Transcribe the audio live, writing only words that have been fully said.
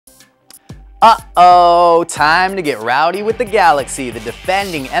Uh-oh, time to get rowdy with the Galaxy. The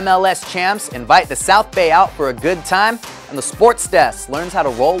defending MLS champs invite the South Bay out for a good time, and the Sports Desk learns how to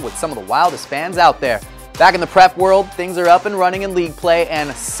roll with some of the wildest fans out there. Back in the prep world, things are up and running in league play,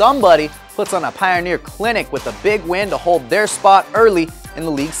 and somebody puts on a Pioneer clinic with a big win to hold their spot early in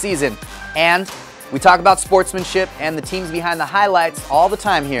the league season. And we talk about sportsmanship and the teams behind the highlights all the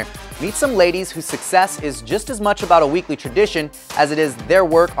time here. Meet some ladies whose success is just as much about a weekly tradition as it is their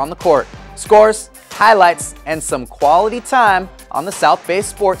work on the court. Scores, highlights, and some quality time on the South Bay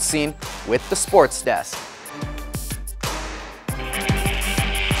sports scene with the Sports Desk.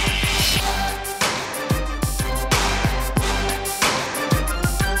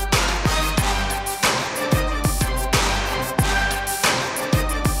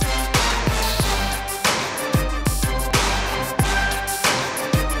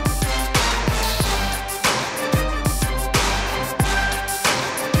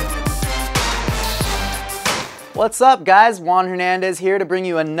 What's up, guys? Wan Hernandez here to bring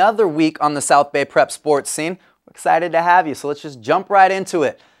you another week on the South Bay prep sports scene. We're excited to have you, so let's just jump right into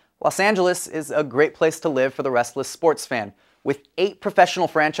it. Los Angeles is a great place to live for the restless sports fan. With 8 professional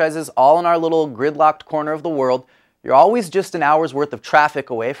franchises all in our little gridlocked corner of the world, you're always just an hour's worth of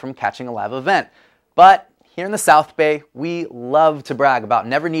traffic away from catching a live event. But here in the South Bay, we love to brag about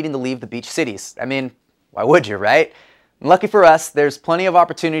never needing to leave the beach cities. I mean, why would you, right? Lucky for us, there's plenty of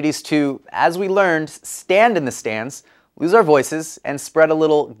opportunities to, as we learned, stand in the stands, lose our voices, and spread a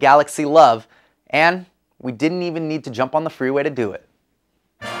little Galaxy love. And we didn't even need to jump on the freeway to do it.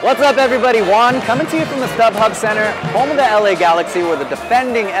 What's up, everybody? Juan coming to you from the StubHub Center, home of the LA Galaxy, where the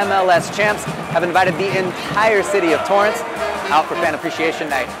defending MLS champs have invited the entire city of Torrance out for Fan Appreciation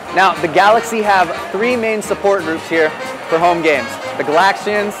Night. Now, the Galaxy have 3 main support groups here for home games. The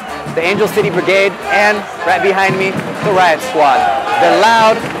Galaxians, the Angel City Brigade, and right behind me, the Riot Squad. They're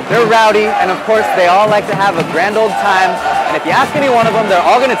loud, they're rowdy, and of course they all like to have a grand old time. And if you ask any one of them, they're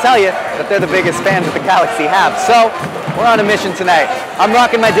all going to tell you that they're the biggest fans that the Galaxy have. So, we're on a mission tonight. I'm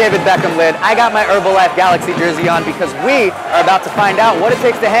rocking my David Beckham lid. I got my Herbalife Galaxy jersey on because we are about to find out what it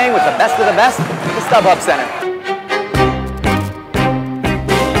takes to hang with the best of the best at the StubHub Center.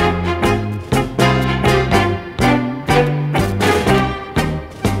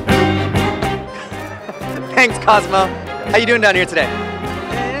 Thanks, Cosmo. How you doing down here today?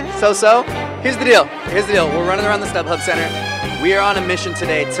 So-so? Here's the deal. We're running around the StubHub Center. We are on a mission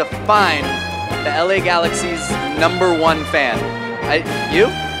today to find the LA Galaxy's #1 fan.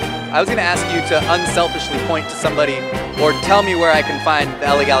 I was going to ask you to unselfishly point to somebody or tell me where I can find the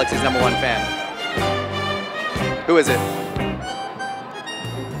LA Galaxy's #1 fan. Who is it?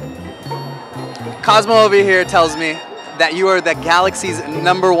 Cosmo over here tells me that you are the Galaxy's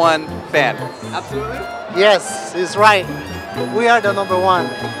 #1 fan. Absolutely? Yes, it's right. We are the #1.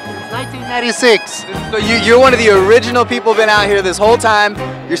 It's 1996. So you're one of the original people been out here this whole time.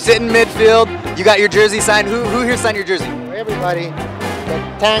 You're sitting midfield. You got your jersey signed. Who here signed your jersey? Everybody. The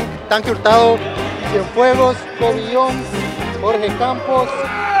Tank Hurtado, Cienfuegos, Cobillón, Jorge Campos.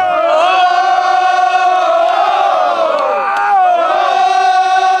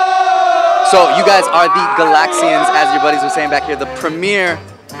 So you guys are the Galaxians, as your buddies were saying back here, the premier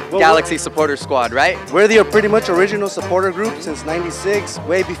Galaxy supporter squad, right? We're the pretty much original supporter group since '96,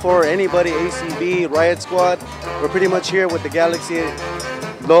 way before anybody, ACB, Riot Squad. We're pretty much here with the Galaxy.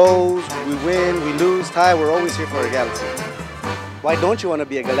 Lows, we win, we lose, tie, we're always here for the Galaxy. Why don't you want to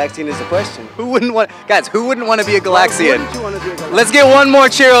be a Galaxian is the question. Who wouldn't want to be a Galaxian? Why wouldn't you want to be a Galaxian? Let's get one more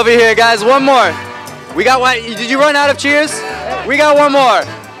cheer over here, guys, one more. We got one, did you run out of cheers? We got one more.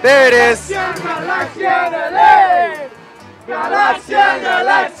 There it is. Galaxian, LA! Galaxian,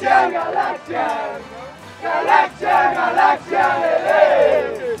 Galaxian, Galaxian! Galaxian, Galaxian, LA!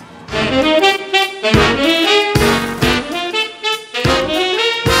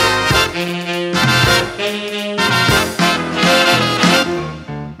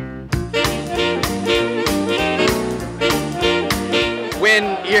 When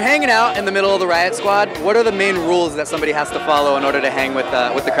you're hanging out in the middle of the Riot Squad, what are the main rules that somebody has to follow in order to hang with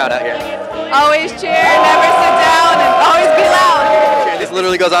the crowd out here? Always cheer, never sit down, and always be loud. This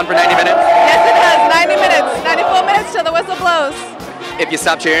literally goes on for 90 minutes? Yes, it does. 90 minutes. 94 minutes till the whistle blows. If you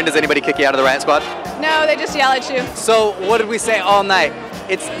stop cheering, does anybody kick you out of the Riot Squad? No, they just yell at you. So what did we say all night?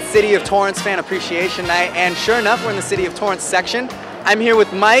 It's City of Torrance Fan Appreciation Night, and sure enough, we're in the City of Torrance section. I'm here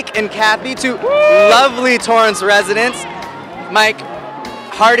with Mike and Kathy, 2 lovely Torrance residents. Mike,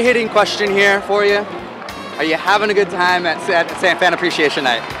 hard-hitting question here for you. Are you having a good time at Fan Appreciation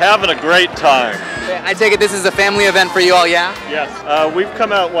Night? Having a great time. I take it this is a family event for you all, yeah? Yes. We've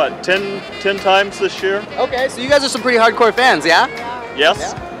come out, what, 10 times this year? Okay, so you guys are some pretty hardcore fans, yeah?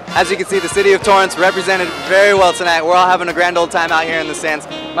 Yes. As you can see, the city of Torrance represented very well tonight. We're all having a grand old time out here in the stands.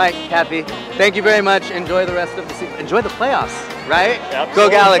 Mike, Kathy, thank you very much. Enjoy the rest of the season. Enjoy the playoffs, right? Absolutely. Go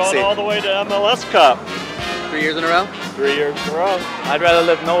Galaxy. Going all the way to MLS Cup. 3 years in a row? 3 years in a row. I'd rather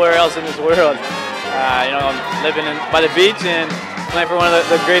live nowhere else in this world. I'm living by the beach and playing for one of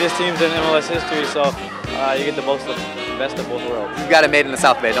the greatest teams in MLS history, so you get the best of both worlds. We've got it made in the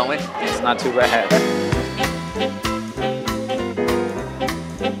South Bay, don't we? It's not too bad.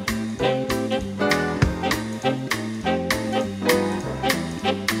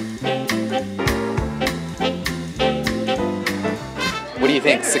 What do you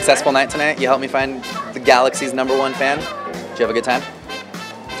think? Successful night tonight? You helped me find the Galaxy's #1 fan. Did you have a good time?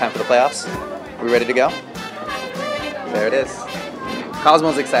 Time for the playoffs? Are we ready to go? There it is.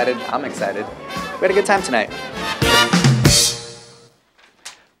 Cosmo's excited. I'm excited. We had a good time tonight.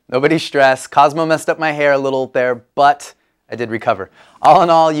 Nobody stress. Cosmo messed up my hair a little there, but I did recover. All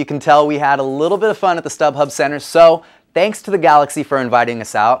in all, you can tell we had a little bit of fun at the StubHub Center, so thanks to the Galaxy for inviting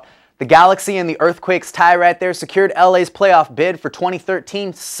us out. The Galaxy and the Earthquakes tie right there secured LA's playoff bid for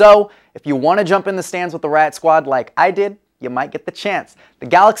 2013, so if you want to jump in the stands with the Riot Squad like I did, you might get the chance. The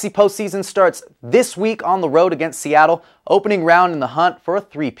Galaxy postseason starts this week on the road against Seattle, opening round in the hunt for a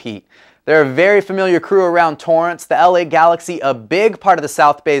three-peat. They're a very familiar crew around Torrance, the LA Galaxy, a big part of the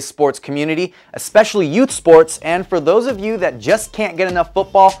South Bay's sports community, especially youth sports, and for those of you that just can't get enough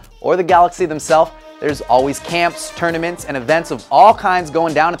football or the Galaxy themselves, there's always camps, tournaments, and events of all kinds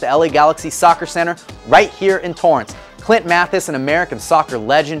going down at the LA Galaxy Soccer Center right here in Torrance. Clint Mathis, an American soccer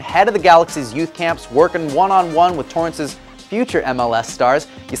legend, head of the Galaxy's youth camps, working one-on-one with Torrance's future MLS stars.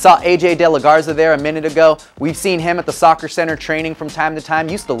 You saw AJ De La Garza there a minute ago. We've seen him at the Soccer Center training from time to time.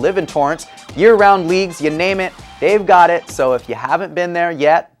 Used to live in Torrance. Year-round leagues, you name it, they've got it. So if you haven't been there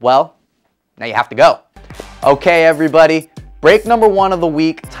yet, well, now you have to go. Okay, everybody. Break #1 of the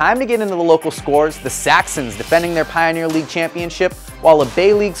week. Time to get into the local scores. The Saxons defending their Pioneer League championship, while a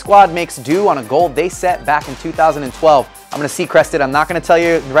Bay League squad makes due on a goal they set back in 2012. I'm going to see Crested. I'm not going to tell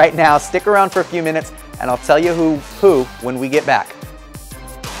you right now. Stick around for a few minutes, and I'll tell you who when we get back.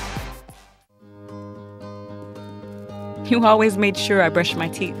 You always made sure I brushed my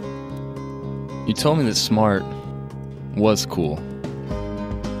teeth. You told me that smart was cool.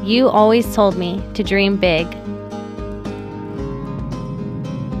 You always told me to dream big.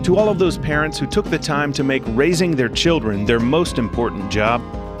 To all of those parents who took the time to make raising their children their most important job,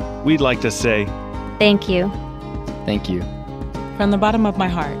 we'd like to say, thank you. Thank you. From the bottom of my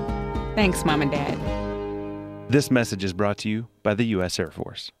heart, thanks, Mom and Dad. This message is brought to you by the U.S. Air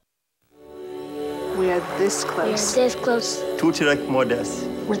Force. We are this close. We are this close.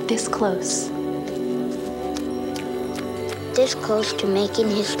 We're this close. This close to making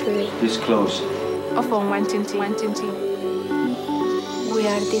history. This close. We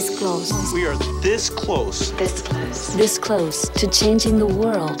are this close. We are this close. This close. This close to changing the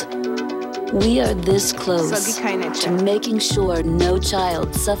world. We are this close to making sure no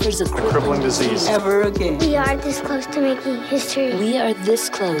child suffers a crippling disease ever again. We are this close to making history. We are this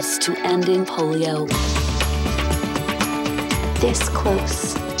close to ending polio. This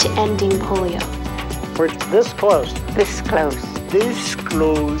close to ending polio. We're this close. This close. This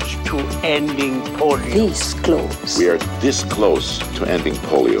close to ending polio. This close. We are this close to ending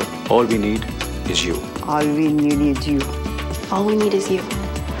polio. All we need is you. All we need is you. All we need is you.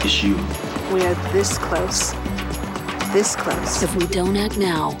 Is you. We are this close. This close. If we don't act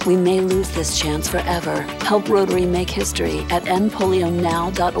now, we may lose this chance forever. Help Rotary make history at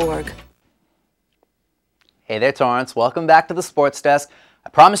endpolionow.org. Hey there, Torrance. Welcome back to the Sports Desk. I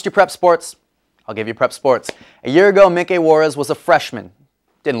promised you prep sports. I'll give you prep sports. A year ago, Mike Juarez was a freshman.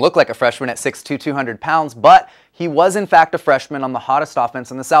 Didn't look like a freshman at 6'2", 200 pounds, but he was in fact a freshman on the hottest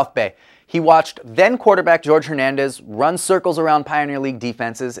offense in the South Bay. He watched then quarterback Wan Hernandez run circles around Pioneer League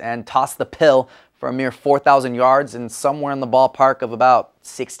defenses and toss the pill for a mere 4,000 yards and somewhere in the ballpark of about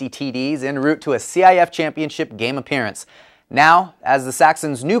 60 TDs en route to a CIF championship game appearance. Now, as the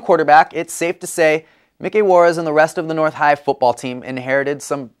Saxons' new quarterback, it's safe to say Mike Juarez and the rest of the North High football team inherited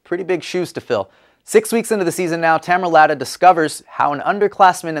some pretty big shoes to fill. 6 weeks into the season now, Tamerlada discovers how an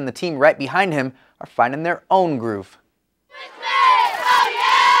underclassman and the team right behind him are finding their own groove.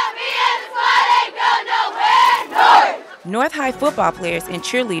 North High football players and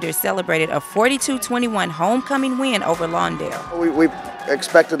cheerleaders celebrated a 42-21 homecoming win over Lawndale. We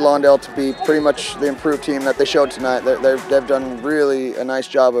expected Lawndale to be pretty much the improved team that they showed tonight. They've done really a nice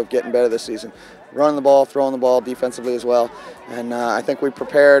job of getting better this season. Running the ball, throwing the ball defensively as well. And I think we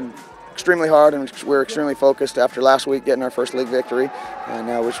prepared extremely hard and we're extremely focused after last week getting our first league victory. And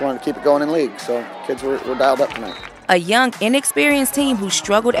we just wanted to keep it going in league. So kids were dialed up tonight. A young, inexperienced team who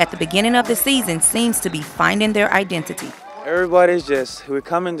struggled at the beginning of the season seems to be finding their identity. Everybody's we're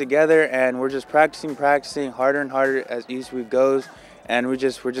coming together and we're just practicing harder and harder as each week goes, and we're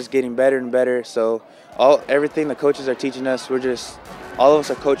just getting better and better. So everything the coaches are teaching us, all of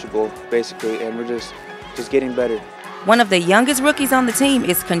us are coachable basically, and we're just getting better. One of the youngest rookies on the team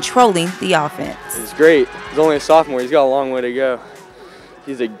is controlling the offense. He's great. He's only a sophomore. He's got a long way to go.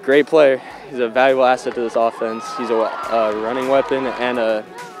 He's a great player. He's a valuable asset to this offense. He's a running weapon and a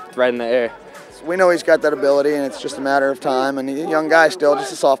threat in the air. We know he's got that ability, and it's just a matter of time. And he's a young guy still,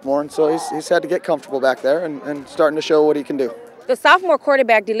 just a sophomore, and so he's had to get comfortable back there and starting to show what he can do. The sophomore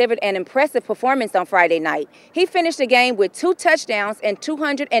quarterback delivered an impressive performance on Friday night. He finished the game with 2 touchdowns and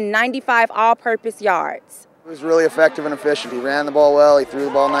 295 all-purpose yards. He was really effective and efficient. He ran the ball well. He threw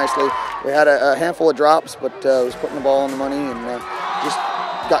the ball nicely. We had a handful of drops, but he was putting the ball on the money and just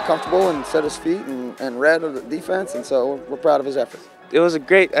got comfortable and set his feet and read the defense, and so we're proud of his efforts. It was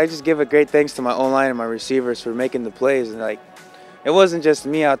I just give a great thanks to my O-line and my receivers for making the plays. And it wasn't just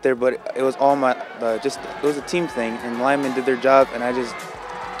me out there, but it was all it was a team thing. And the linemen did their job, and I just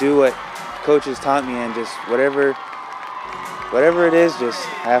do what coaches taught me, and just whatever it is,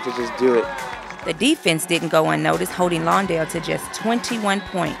 I have to just do it. The defense didn't go unnoticed, holding Lawndale to just 21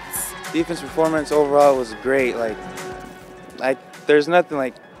 points. Defense performance overall was great. There's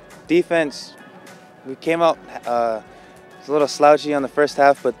nothing defense. We came out. It's a little slouchy on the first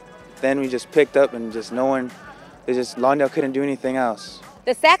half, but then we just picked up and Lawndale couldn't do anything else.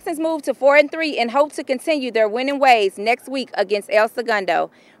 The Saxons moved to 4-3 and hope to continue their winning ways next week against El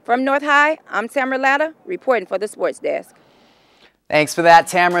Segundo. From North High, I'm Tamara Latta, reporting for the Sports Desk. Thanks for that,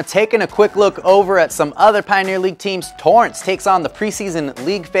 Tamara. Taking a quick look over at some other Pioneer League teams, Torrance takes on the preseason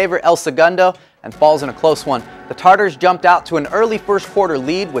league favorite El Segundo and falls in a close one. The Tartars jumped out to an early first quarter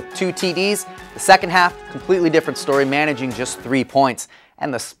lead with 2 TDs. The second half, completely different story, managing just 3 points.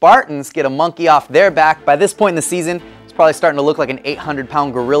 And the Spartans get a monkey off their back. By this point in the season, it's probably starting to look like an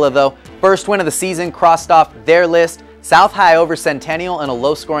 800-pound gorilla though. First win of the season crossed off their list. South High over Centennial in a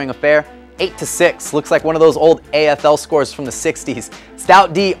low-scoring affair. 8-6, looks like one of those old AFL scores from the 60s.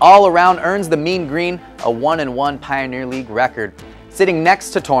 Stout D all around earns the Mean Green a 1-1 Pioneer League record. Sitting next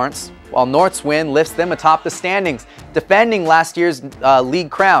to Torrance, while North's win lifts them atop the standings, defending last year's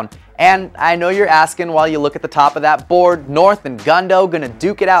league crown. And I know you're asking while you look at the top of that board, North and Gundo gonna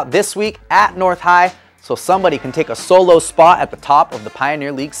duke it out this week at North High, so somebody can take a solo spot at the top of the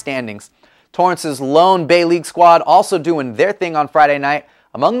Pioneer League standings. Torrance's lone Bay League squad also doing their thing on Friday night.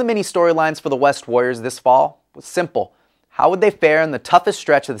 Among the many storylines for the West Warriors this fall was simple. How would they fare in the toughest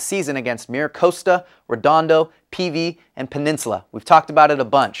stretch of the season against Miracosta, Redondo, PV, and Peninsula? We've talked about it a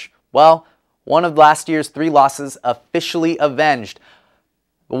bunch. Well, one of last year's 3 losses officially avenged.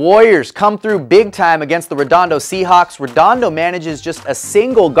 The Warriors come through big time against the Redondo Seahawks. Redondo manages just a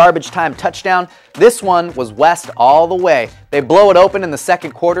single garbage time touchdown. This one was West all the way. They blow it open in the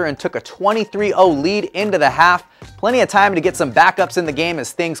second quarter and took a 23-0 lead into the half. Plenty of time to get some backups in the game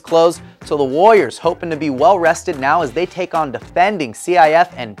as things close. So the Warriors hoping to be well rested now as they take on defending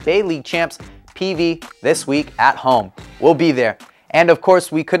CIF and Bay League champs PV this week at home. We'll be there. And of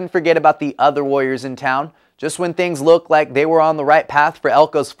course, we couldn't forget about the other Warriors in town. Just when things looked like they were on the right path for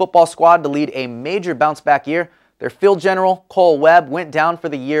Elko's football squad to lead a major bounce-back year, their field general, Cole Webb, went down for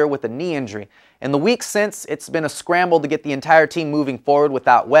the year with a knee injury. In the weeks since, it's been a scramble to get the entire team moving forward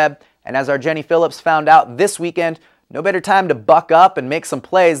without Webb, and as our Jenny Phillips found out this weekend, no better time to buck up and make some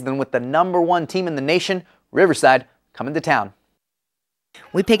plays than with the #1 team in the nation, Riverside, coming to town.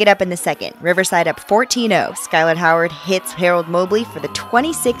 We pick it up in the second. Riverside up 14-0. Skylar Howard hits Harold Mobley for the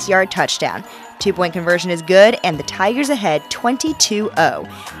 26-yard touchdown. 2-point conversion is good, and the Tigers ahead 22-0.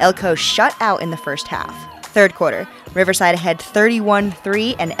 Elko shut out in the first half. Third quarter, Riverside ahead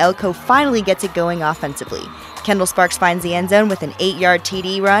 31-3, and Elko finally gets it going offensively. Kendall Sparks finds the end zone with an 8-yard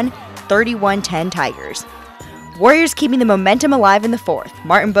TD run, 31-10 Tigers. Warriors keeping the momentum alive in the fourth.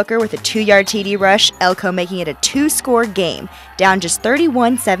 Martin Booker with a 2-yard TD rush, Elko making it a 2-score game, down just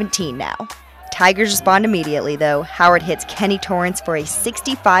 31-17 now. Tigers respond immediately, though. Howard hits Kenny Torrance for a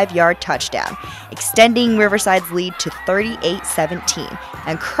 65-yard touchdown, extending Riverside's lead to 38-17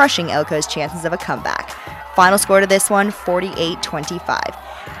 and crushing Elko's chances of a comeback. Final score to this one, 48-25.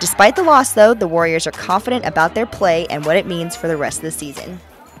 Despite the loss, though, the Warriors are confident about their play and what it means for the rest of the season.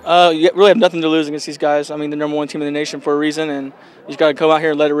 You really have nothing to lose against these guys. I mean, the #1 team in the nation for a reason, and you just got to come out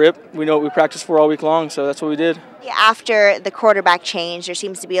here and let it rip. We know what we practiced for all week long, so that's what we did. After the quarterback change, there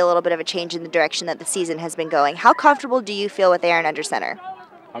seems to be a little bit of a change in the direction that the season has been going. How comfortable do you feel with Aaron under center?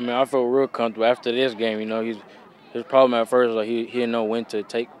 I mean, I feel real comfortable after this game. You know, his problem at first was he didn't know when to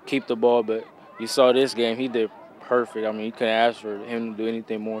keep the ball, but you saw this game, he did perfect. I mean, you couldn't ask for him to do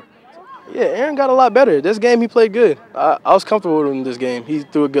anything more. Yeah, Aaron got a lot better. This game he played good. I was comfortable with him in this game. He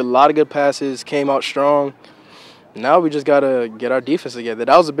threw a lot of good passes, came out strong. Now we just got to get our defense together.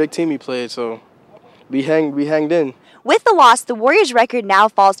 That was a big team he played, so we hanged in. With the loss, the Warriors' record now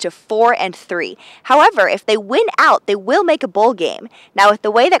falls to 4-3. However, if they win out, they will make a bowl game. Now, with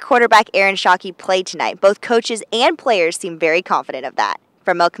the way that quarterback Aaron Shockey played tonight, both coaches and players seem very confident of that.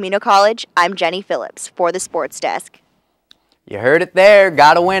 From Camino College, I'm Jenny Phillips for the Sports Desk. You heard it there.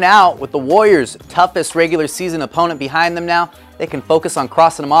 Got to win out. With the Warriors' toughest regular season opponent behind them now, they can focus on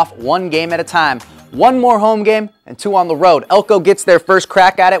crossing them off one game at a time. One more home game and 2 on the road. Elko gets their first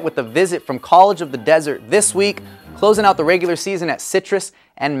crack at it with a visit from College of the Desert this week, closing out the regular season at Citrus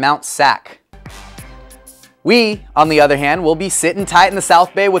and Mount Sac. We, on the other hand, will be sitting tight in the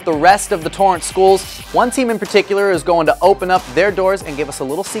South Bay with the rest of the Torrance schools. One team in particular is going to open up their doors and give us a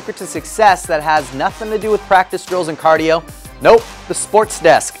little secret to success that has nothing to do with practice drills and cardio. Nope, the Sports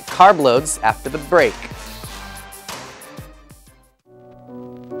Desk. Carb loads after the break.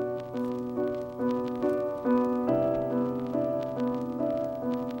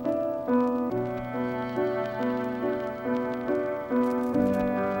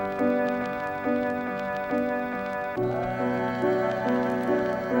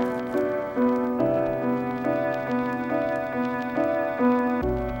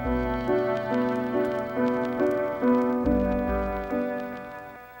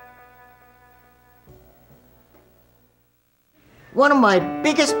 One of my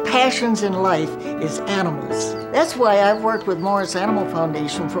biggest passions in life is animals. That's why I've worked with Morris Animal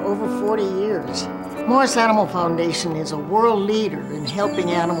Foundation for over 40 years. Morris Animal Foundation is a world leader in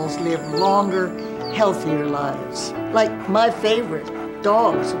helping animals live longer, healthier lives. Like my favorite,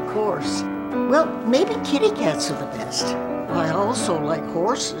 dogs, of course. Well, maybe kitty cats are the best. I also like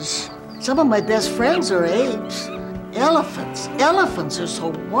horses. Some of my best friends are apes. Elephants. Elephants are so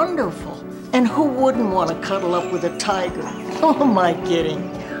wonderful. And who wouldn't want to cuddle up with a tiger? Oh, am I kidding?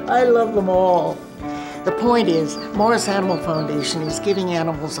 I love them all. The point is, Morris Animal Foundation is giving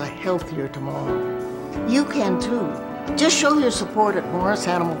animals a healthier tomorrow. You can too. Just show your support at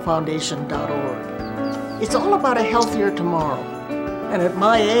morrisanimalfoundation.org. It's all about a healthier tomorrow. And at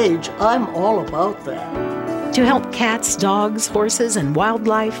my age, I'm all about that. To help cats, dogs, horses, and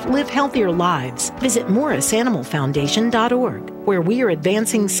wildlife live healthier lives, visit morrisanimalfoundation.org, where we are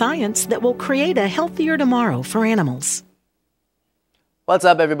advancing science that will create a healthier tomorrow for animals. What's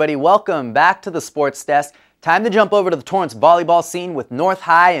up, everybody? Welcome back to the Sports Desk. Time to jump over to the Torrance volleyball scene with North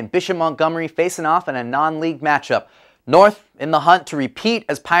High and Bishop Montgomery facing off in a non-league matchup. North in the hunt to repeat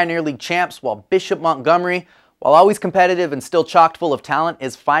as Pioneer League champs, while Bishop Montgomery, while always competitive and still chock full of talent,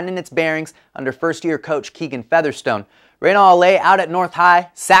 is finding its bearings under first-year coach Keegan Featherstone. Rain all lay out at North High,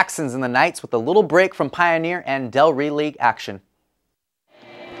 Saxons in the Knights with a little break from Pioneer and Del Rey League action.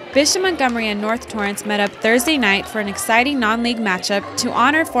 Bishop Montgomery and North Torrance met up Thursday night for an exciting non-league matchup to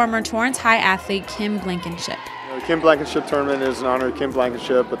honor former Torrance High athlete Kim Blankenship. The Kim Blankenship tournament is in honor of Kim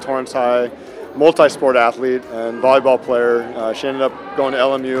Blankenship, a Torrance High multi-sport athlete and volleyball player. She ended up going to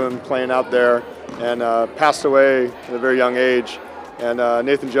LMU and playing out there and passed away at a very young age. And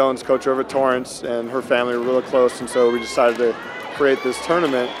Nathan Jones, coach over at Torrance, and her family were really close, and so we decided to create this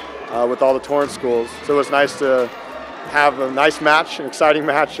tournament with all the Torrance schools. So it was nice to have a nice match, an exciting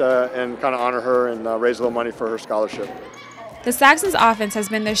match, and kind of honor her and raise a little money for her scholarship. The Saxons' offense has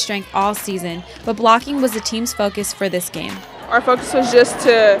been their strength all season, but blocking was the team's focus for this game. Our focus was just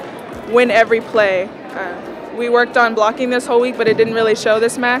to win every play. We worked on blocking this whole week, but it didn't really show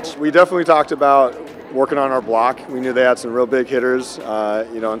this match. We definitely talked about working on our block. We knew they had some real big hitters,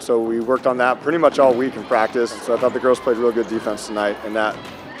 and so we worked on that pretty much all week in practice. So I thought the girls played real good defense tonight, and that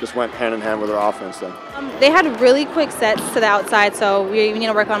just went hand in hand with our offense then. They had really quick sets to the outside, so we need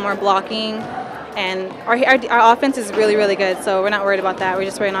to work on more blocking. And our offense is really, really good, so we're not worried about that. We're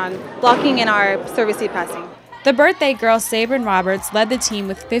just working on blocking and our service lead passing. The birthday girl, Sabrin Roberts, led the team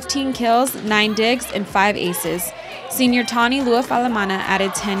with 15 kills, 9 digs, and 5 aces. Senior Tani Luafalamana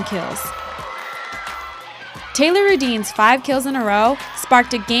added 10 kills. Taylor Rudin's 5 kills in a row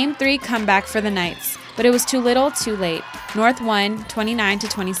sparked a Game 3 comeback for the Knights, but it was too little, too late. North won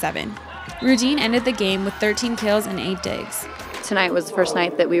 29-27. Rudin ended the game with 13 kills and 8 digs. Tonight was the first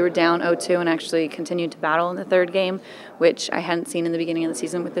night that we were down 0-2 and actually continued to battle in the third game, which I hadn't seen in the beginning of the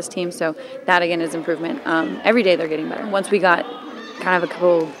season with this team. So that, again, is improvement. Every day they're getting better. Once we got kind of a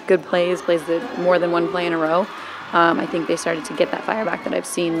couple good plays that more than one play in a row, I think they started to get that fire back that I've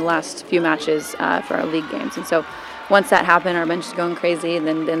seen the last few matches for our league games. And so once that happens, our bench is going crazy,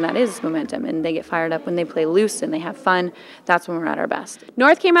 then that is momentum, and they get fired up when they play loose and they have fun. That's when we're at our best.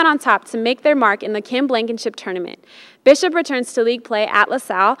 North came out on top to make their mark in the Kim Blankenship tournament. Bishop returns to league play at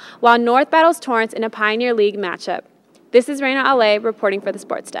LaSalle, while North battles Torrance in a Pioneer League matchup. This is Raina Ale reporting for the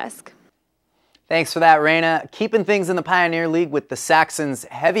Sports Desk. Thanks for that, Raina. Keeping things in the Pioneer League with the Saxons'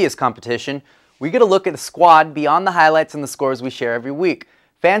 heaviest competition, we get a look at the squad beyond the highlights and the scores we share every week.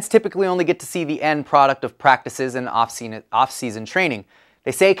 Fans typically only get to see the end product of practices and off-season training.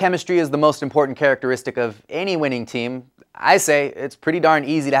 They say chemistry is the most important characteristic of any winning team. I say it's pretty darn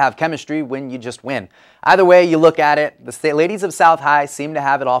easy to have chemistry when you just win. Either way you look at it, the ladies of South High seem to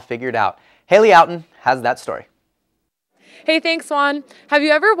have it all figured out. Haley Outen has that story. Hey, thanks, Juan. Have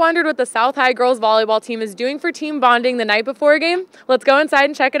you ever wondered what the South High girls volleyball team is doing for team bonding the night before a game? Let's go inside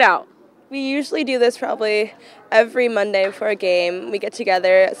and check it out. We usually do this probably every Monday before a game. We get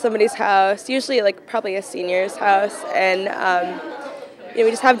together at somebody's house, usually like probably a senior's house, and we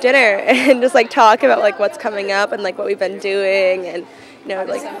just have dinner and just like talk about like what's coming up and like what we've been doing, and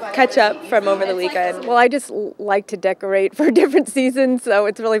like catch up from over the weekend. Well, I just like to decorate for different seasons, so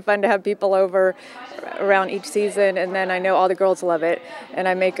it's really fun to have people over around each season, and then I know all the girls love it, and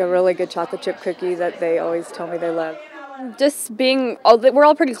I make a really good chocolate chip cookie that they always tell me they love. Just we're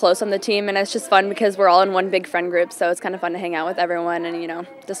all pretty close on the team, and it's just fun because we're all in one big friend group, so it's kind of fun to hang out with everyone and,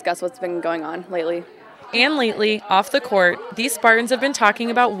 discuss what's been going on lately. And lately, off the court, these Spartans have been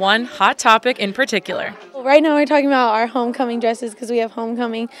talking about one hot topic in particular. Right now we're talking about our homecoming dresses because we have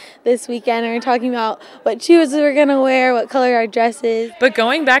homecoming this weekend, and we're talking about what shoes we're going to wear, what color our dress is. But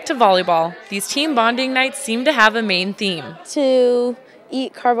going back to volleyball, these team bonding nights seem to have a main theme. To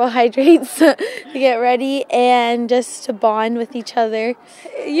eat carbohydrates to get ready and just to bond with each other.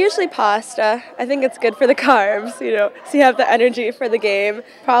 Usually pasta. I think it's good for the carbs, so you have the energy for the game.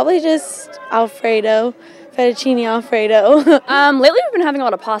 Probably just Alfredo, fettuccine Alfredo. Lately we've been having a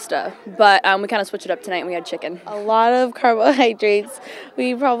lot of pasta, but we kind of switched it up tonight and we had chicken. A lot of carbohydrates.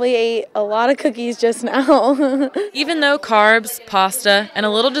 We probably ate a lot of cookies just now. Even though carbs, pasta, and a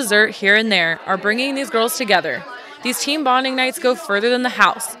little dessert here and there are bringing these girls together, these team bonding nights go further than the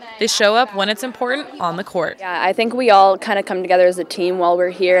house. They show up when it's important on the court. Yeah, I think we all kind of come together as a team while we're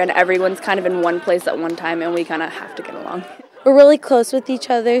here, and everyone's kind of in one place at one time, and we kind of have to get along. We're really close with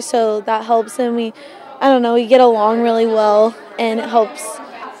each other, so that helps, and we get along really well, and it helps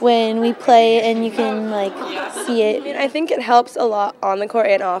when we play and you can see it. I think it helps a lot on the court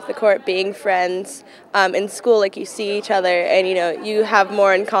and off the court being friends. In school, you see each other and you have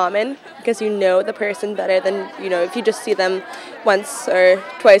more in common because you know the person better than if you just see them once or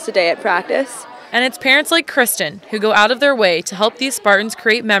twice a day at practice. And it's parents like Kristen who go out of their way to help these Spartans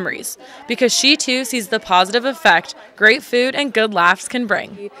create memories because she too sees the positive effect great food and good laughs can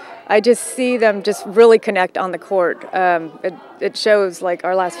bring. I just see them just really connect on the court. It shows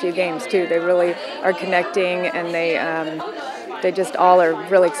our last few games too. They really are connecting, and they just all are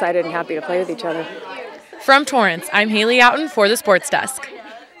really excited and happy to play with each other. From Torrance, I'm Haley Outen for the Sports Desk.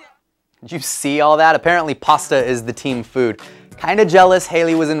 Did you see all that? Apparently pasta is the team food. Kinda jealous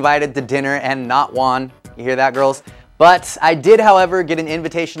Haley was invited to dinner and not Juan. You hear that, girls? But I did, however, get an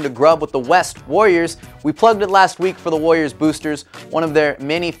invitation to grub with the West Warriors. We plugged it last week for the Warriors Boosters, one of their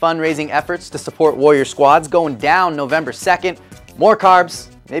many fundraising efforts to support Warrior squads, going down November 2nd. More carbs,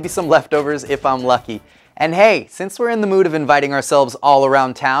 maybe some leftovers if I'm lucky. And hey, since we're in the mood of inviting ourselves all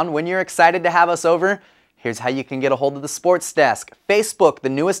around town, when you're excited to have us over, here's how you can get a hold of the Sports Desk. Facebook, the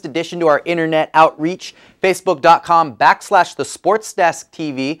newest addition to our internet outreach, facebook.com/the Sports Desk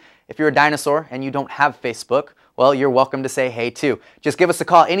TV. If you're a dinosaur and you don't have Facebook, well, you're welcome to say hey too. Just give us a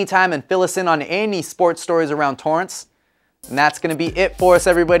call anytime and fill us in on any sports stories around Torrance. And that's going to be it for us,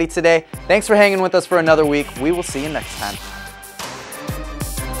 everybody, today. Thanks for hanging with us for another week. We will see you next time.